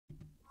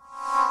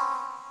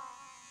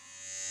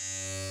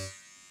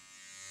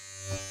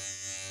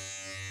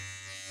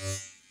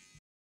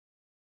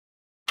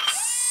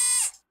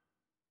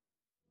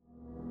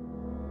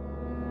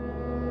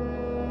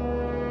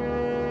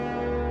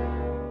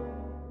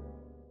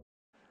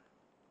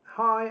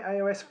Hi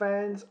AOS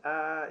fans,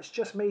 it's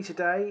just me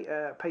today.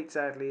 Pete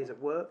sadly is at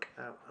work.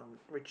 I'm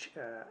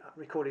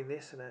recording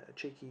this in a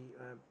cheeky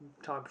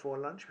time before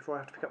lunch, before I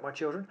have to pick up my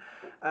children.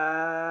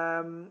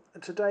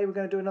 Today we're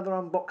going to do another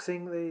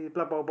unboxing. The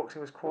Blood Bowl boxing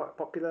was quite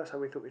popular, so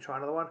we thought we'd try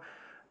another one.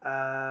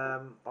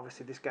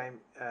 Obviously this game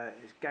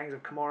is Gangs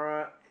of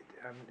Commorragh.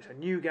 It's a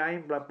new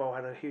game. Blood Bowl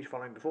had a huge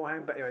following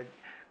beforehand, but anyway,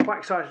 quite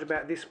excited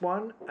about this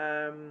one.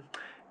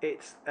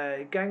 It's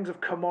Gangs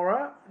of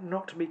Commorragh,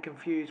 not to be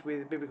confused with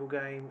the biblical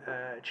game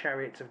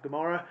Chariots of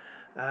Gomorrah,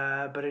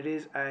 but it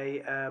is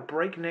a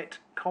breakneck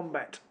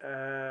combat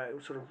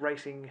sort of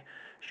racing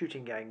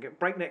shooting game.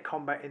 Breakneck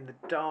combat in the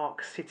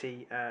Dark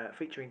City,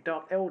 featuring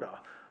Dark Eldar.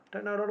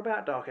 Don't know a lot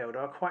about Dark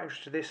Eldar. Quite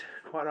interested in this.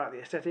 Quite like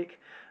the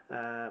aesthetic.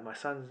 My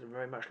son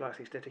very much likes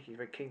the aesthetic. He's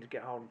very keen to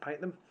get hold and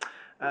paint them.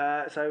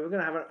 So we're going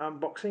to have an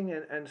unboxing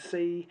and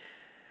see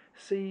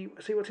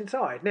what's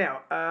inside.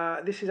 Now,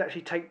 this is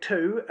actually take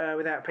two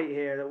without Pete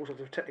here. All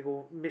sorts of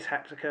technical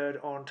mishaps occurred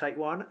on take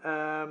one.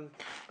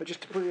 But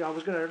just to put it, I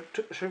was going to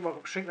took the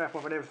shrink wrap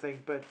off and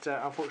everything, but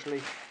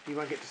unfortunately you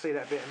won't get to see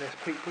that bit unless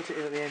Pete puts it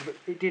in at the end. But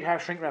it did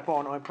have shrink wrap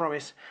on, I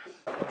promise.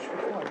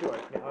 Before I do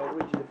open it, I'll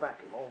read you the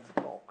back of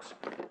the box.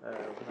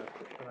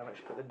 When I've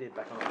actually put the lid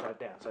back on upside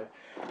down, so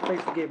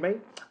please forgive me.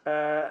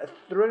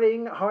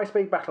 Thrilling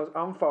high-speed battles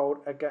unfold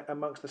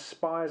amongst the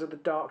spires of the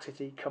Dark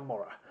City,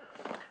 Commorragh.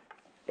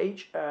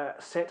 Each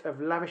set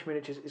of lavish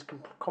miniatures is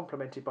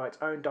complemented by its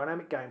own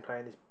dynamic gameplay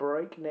in this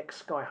breakneck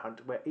sky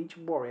hunt, where each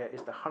warrior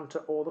is the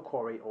hunter or the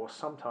quarry, or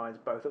sometimes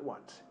both at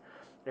once.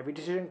 Every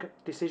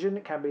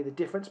decision can be the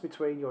difference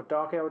between your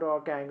Dark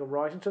Eldar gang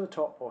rising to the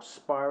top or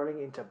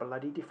spiralling into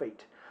bloody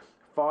defeat.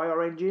 Fire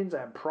your engines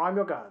and prime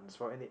your guns,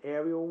 for in the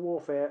aerial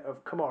warfare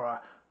of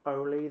Commorragh,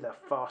 only the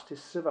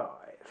fastest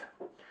survive.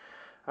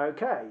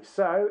 Okay,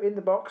 so in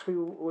the box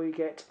we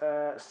get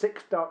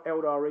 6 Dark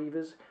Eldar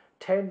Reavers,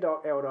 10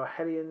 Dark Eldar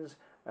Hellions,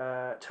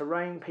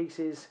 terrain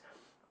pieces,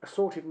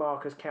 assorted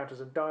markers, counters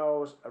and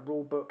dials, a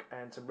rule book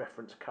and some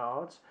reference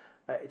cards.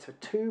 It's for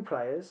 2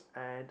 players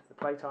and the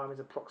playtime is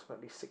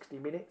approximately 60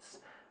 minutes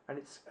and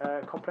it's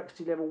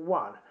complexity level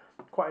 1.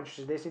 Quite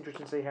interested in this,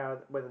 interested to see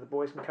whether the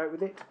boys can cope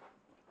with it.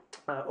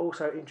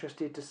 Also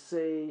interested to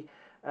see,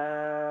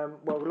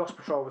 well, Lost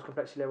Patrol was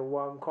complexity level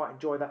 1, quite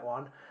enjoyed that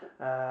one.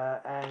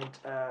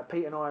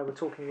 Pete and I were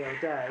talking the other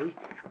day,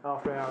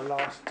 after our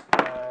last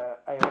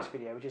AOS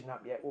video, which isn't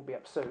up yet, will be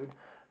up soon,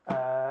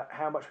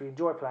 how much we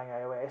enjoy playing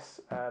AOS,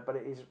 but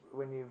it is,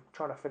 when you're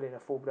trying to fill in a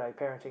full day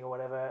parenting or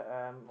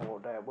whatever, or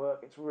a day at work,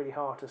 it's really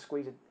hard to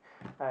squeeze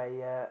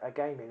a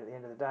game in at the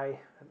end of the day,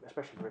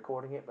 especially for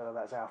recording it, but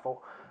that's our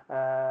fault.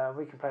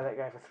 We can play that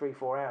game for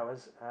 3-4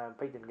 hours.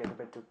 Pete didn't get to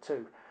bed till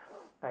 2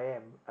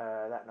 a.m.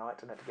 That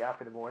night and had to get up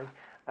in the morning.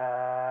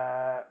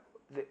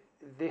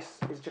 This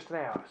is just an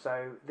hour,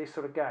 so this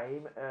sort of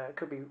game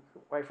could be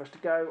a way for us to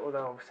go,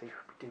 although obviously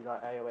we do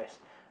like AOS.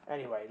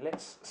 Anyway,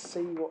 let's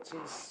see what's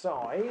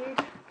inside.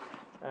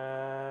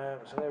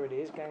 So there it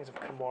is, Gangs of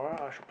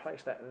Commorragh. I shall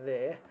place that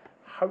there,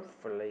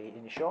 hopefully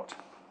in shot.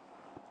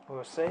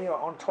 We'll see.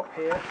 On top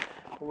here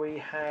we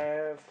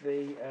have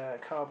the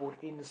cardboard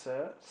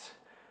inserts.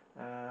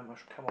 I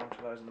shall come on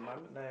to those in a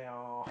moment. They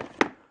are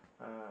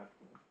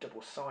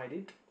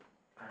double-sided.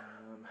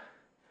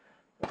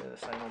 They're the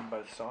same on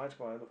both sides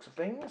by the looks of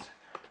things.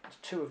 There's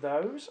 2 of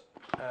those.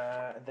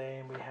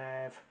 Then we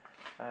have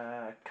there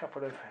are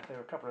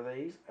a couple of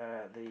these.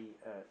 The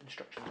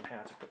instructions on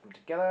how to put them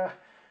together.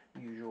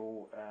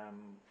 Usual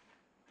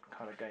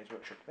kind of Games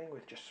Workshop thing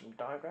with just some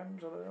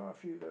diagrams. Although there are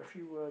a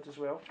few words as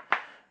well.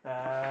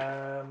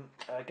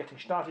 Getting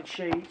started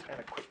sheet and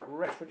a quick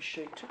reference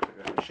sheet. 2 quick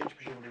reference sheets,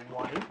 presumably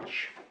 1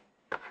 each.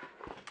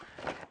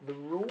 The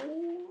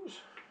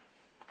rules.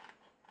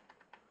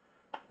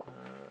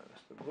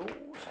 That's the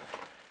rules.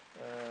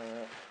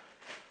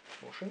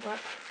 More shrink wrap.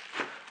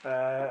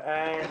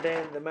 And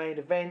then the main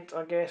event,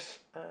 I guess,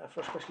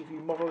 for especially for you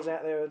models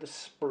out there, are the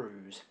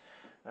sprues.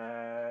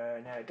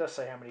 Now it does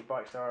say how many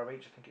bikes there are of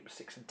each. I think it was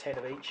 6 and 10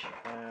 of each.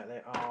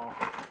 There are,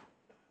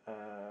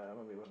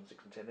 maybe it wasn't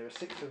 6 and 10. There are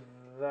 6 of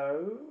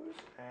those,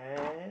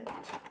 and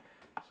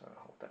so I'll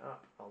hold that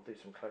up. I'll do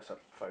some close-up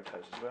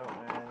photos as well.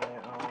 And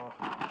there are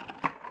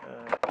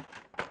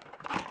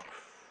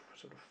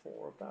sort of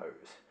 4 of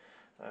those.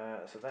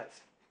 So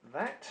that's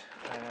that.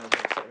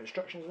 There's a set of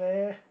instructions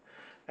there.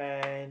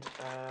 And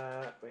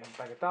we have a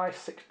bag of dice,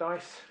 6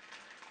 dice.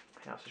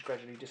 The house is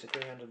gradually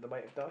disappearing under the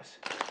weight of dice.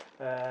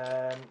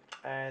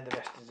 And the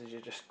rest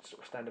is just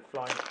sort of standard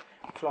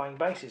flying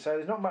bases. So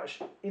there's not much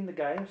in the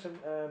game. Some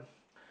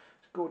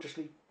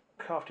gorgeously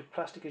crafted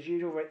plastic as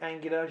usual, very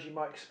angular as you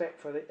might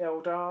expect for the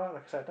Eldar.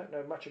 Like I said, I don't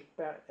know much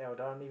about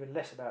Eldar and even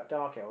less about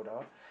Dark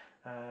Eldar.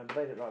 But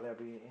they look like they'll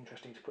be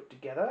interesting to put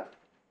together.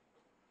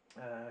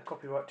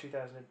 Copyright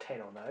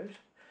 2010 on those.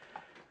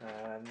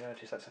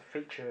 Notice that's a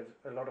feature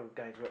of a lot of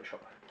Games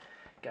Workshop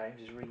games,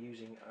 is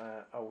reusing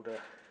older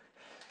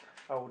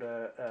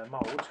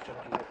moulds, which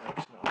I think is an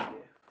excellent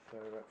idea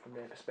from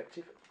their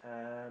perspective.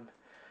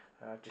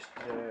 Just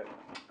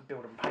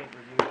build and paint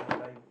reviews,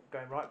 and they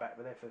going right back,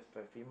 but they're for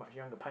much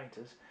younger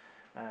painters.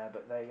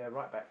 but they go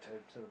right back to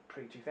sort of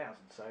pre-2000.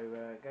 So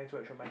Games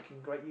Workshop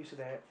making great use of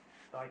their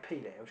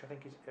IP there, which I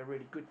think is a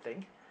really good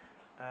thing.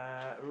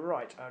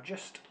 Right, I'll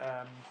just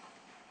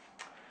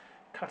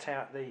cut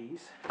out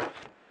these,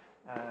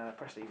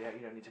 press these out.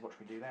 You don't need to watch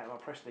me do that. I'll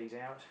press these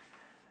out,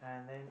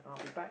 and then I'll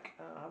be back.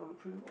 I'll have a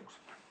look through the rules.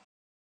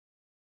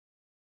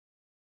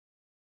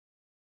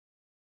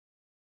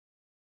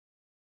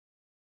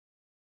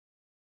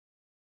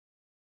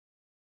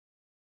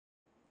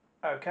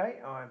 Okay,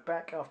 I'm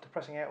back after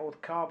pressing out all the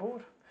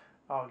cardboard.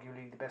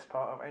 Arguably the best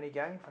part of any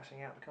game,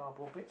 pressing out the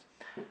cardboard bits.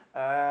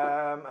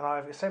 And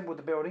I've assembled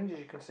the buildings, as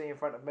you can see in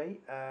front of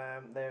me.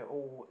 They're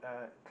all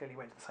clearly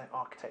went to the same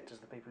architect as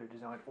the people who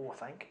designed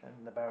Orthanc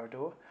and the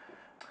Barad-dûr.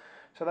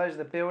 So those are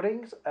the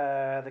buildings.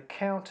 The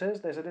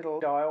counters, there's a little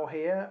dial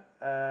here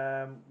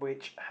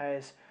which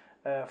has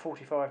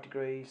 45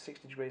 degrees,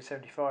 60 degrees,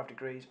 75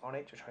 degrees on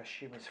it, which I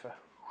assume is for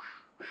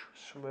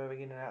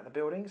swerving in and out of the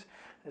buildings.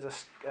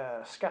 There's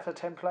a scatter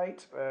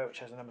template which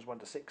has the numbers 1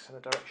 to 6 and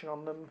a direction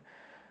on them.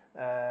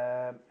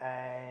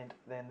 And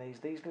then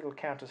these little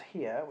counters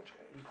here, which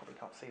you probably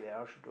can't see there,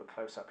 I should do a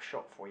close-up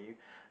shot for you.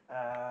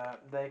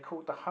 They're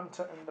called the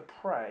Hunter and the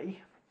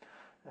Prey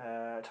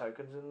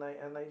tokens, and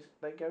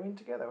they go in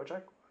together, which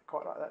I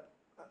quite like.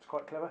 That's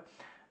quite clever.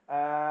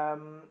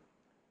 I've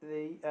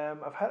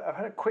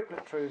had a quick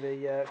look through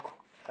the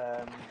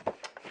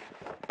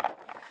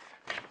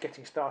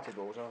getting started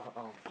rules.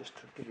 I'll just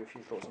give you a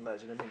few thoughts on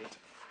those in a minute.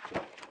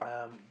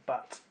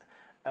 But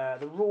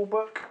the rule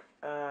book,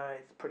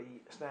 it's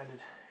pretty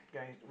standard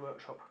Games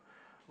Workshop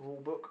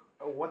rule book.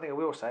 Oh, one thing I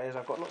will say is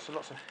I've got lots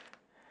of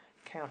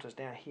counters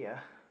down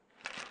here,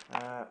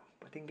 but I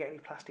didn't get any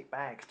plastic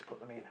bags to put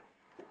them in.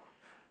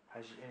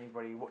 As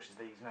anybody who watches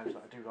these knows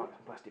that I do like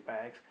some plastic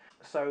bags.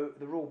 So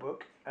the rule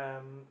book,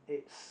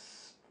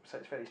 it's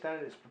fairly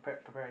standard. It's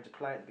preparing to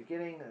play at the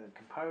beginning, and the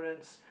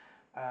components.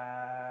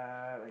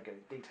 They go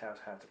details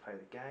how to play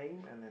the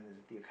game, and then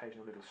there's the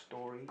occasional little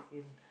story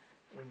in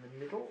the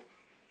middle,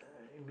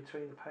 in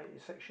between the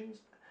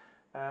sections,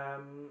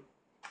 and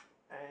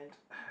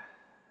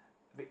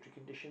victory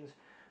conditions.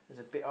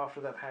 There's a bit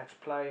after that how to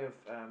play of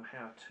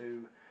how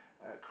to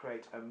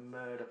create a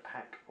murder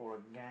pack or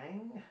a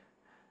gang,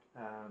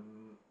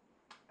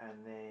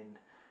 and then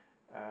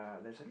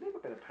there's a little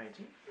bit of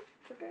painting.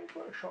 For Games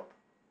Workshop,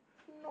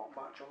 not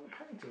much on the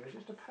painting. There's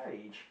just a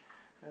page,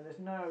 and there's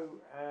no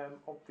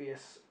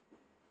obvious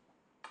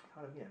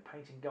kind of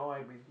painting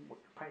guide with what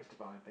paints to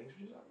buy and things,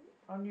 which is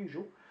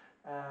unusual.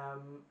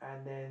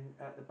 And then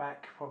at the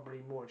back,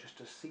 probably more just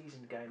a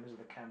seasoned game as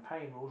the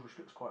campaign rules, which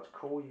looks quite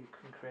cool. You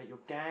can create your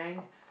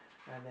gang,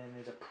 and then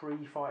there's a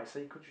pre-fight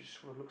sequence, which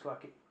sort of looks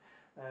like it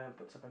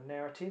puts up a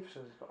narrative. So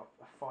there's got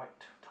a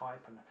fight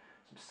type and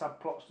some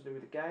subplots to do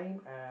with the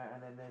game,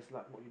 and then there's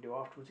like what you do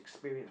afterwards,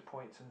 experience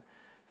points and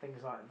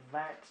things like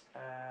that.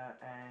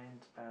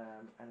 And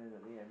then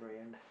at the very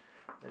end,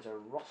 there's a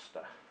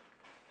roster.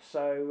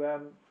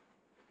 So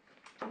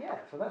yeah,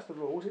 so that's the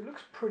rules. It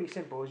looks pretty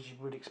simple, as you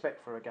would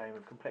expect for a game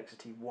of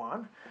complexity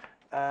 1.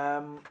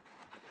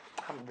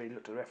 Haven't really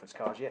looked at the reference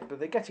cards yet, but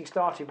the getting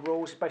started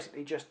rules is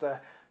basically just a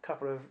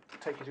couple of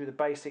take you through the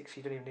basics.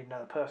 You don't even need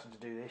another person to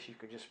do this. You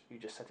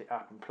just set it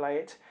up and play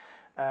it.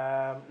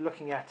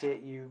 Looking at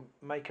it, you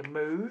make a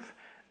move,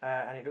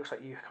 and it looks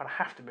like you kind of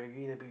have to move.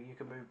 You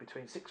can move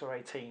between 6 or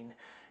 18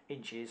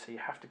 inches, so you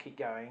have to keep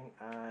going.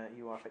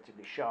 You are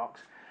effectively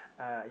sharks.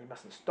 You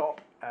mustn't stop.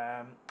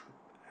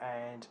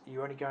 And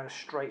you only go in a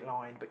straight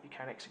line, but you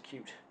can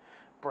execute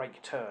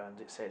break turns,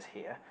 it says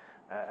here,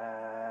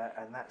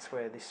 and that's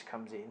where this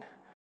comes in.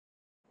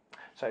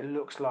 So it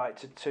looks like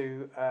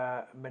to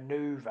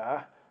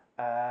manoeuvre,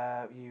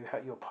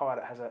 your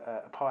pilot has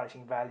a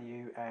piloting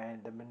value,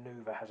 and the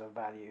manoeuvre has a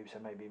value. So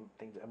maybe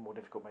things that are more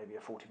difficult, maybe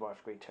a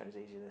 45-degree turn is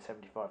easier than a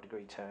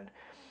 75-degree turn,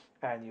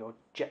 and your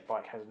jet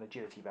bike has an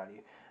agility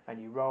value. And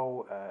you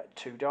roll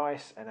 2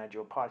 dice and add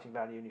your piloting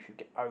value, and if you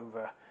get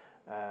over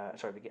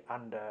if you get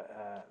under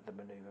the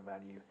manoeuvre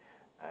value,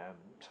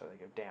 so they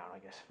go down, I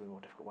guess, for the more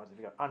difficult ones. If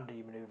you go under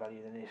your manoeuvre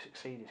value, then you've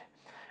succeeded.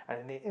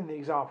 And in the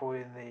example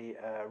in the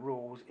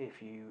rules,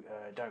 if you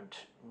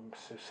don't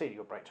succeed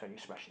your break turn, you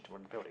smash into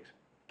one of the buildings.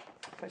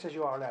 So it says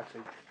you are allowed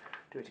to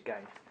do it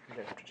again. You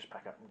don't have to just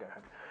pack up and go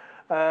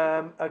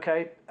home.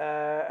 Okay,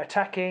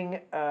 attacking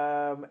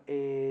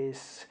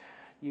is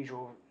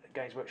usual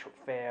Games Workshop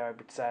fare, I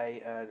would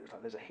say. Looks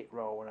like there's a hit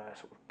roll and a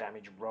sort of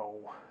damage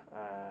roll.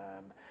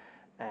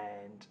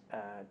 And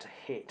to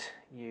hit,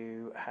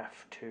 you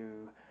have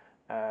to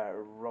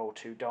roll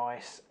 2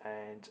 dice,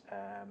 and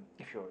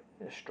if you're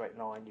in a straight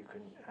line, you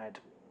can add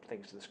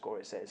things to the score,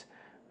 it says,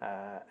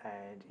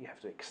 and you have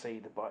to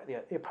exceed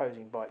the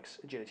opposing bike's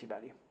agility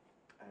value.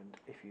 And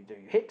if you do,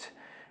 you hit,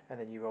 and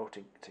then you roll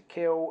to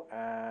kill,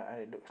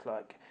 and it looks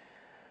like,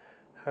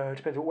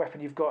 depends what weapon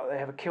you've got, they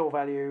have a kill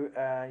value,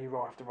 you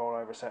have to roll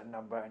over a certain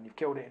number, and you've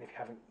killed it, and if you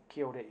haven't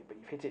killed it, but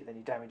you've hit it, then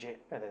you damage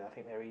it, and then I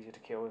think they're easier to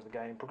kill as the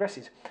game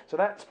progresses. So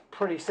that's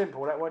pretty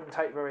simple. That wouldn't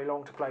take very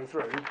long to play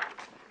through.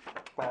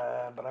 but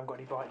I haven't got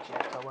any bites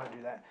yet, so I won't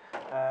do that.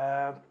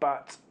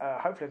 But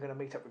hopefully I'm going to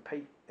meet up with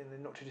Pete in the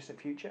not too distant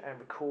future and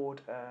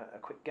record a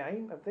quick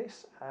game of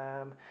this.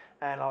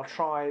 And I'll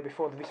try,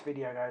 before this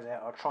video goes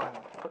out, I'll try and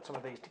put some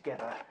of these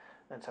together,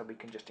 and so we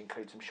can just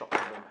include some shots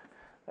of them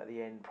at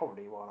the end,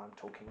 probably while I'm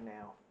talking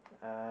now.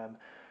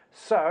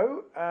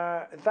 So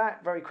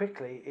that very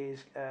quickly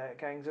is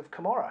Gangs of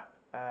Commorragh,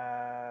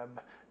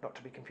 not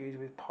to be confused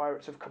with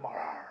Pirates of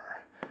Commorragh.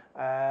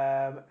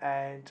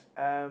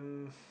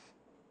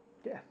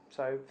 Yeah,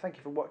 so thank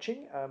you for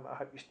watching. I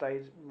hope you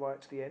stayed right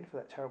to the end for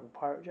that terrible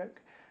pirate joke,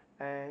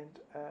 and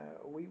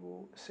we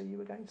will see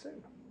you again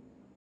soon.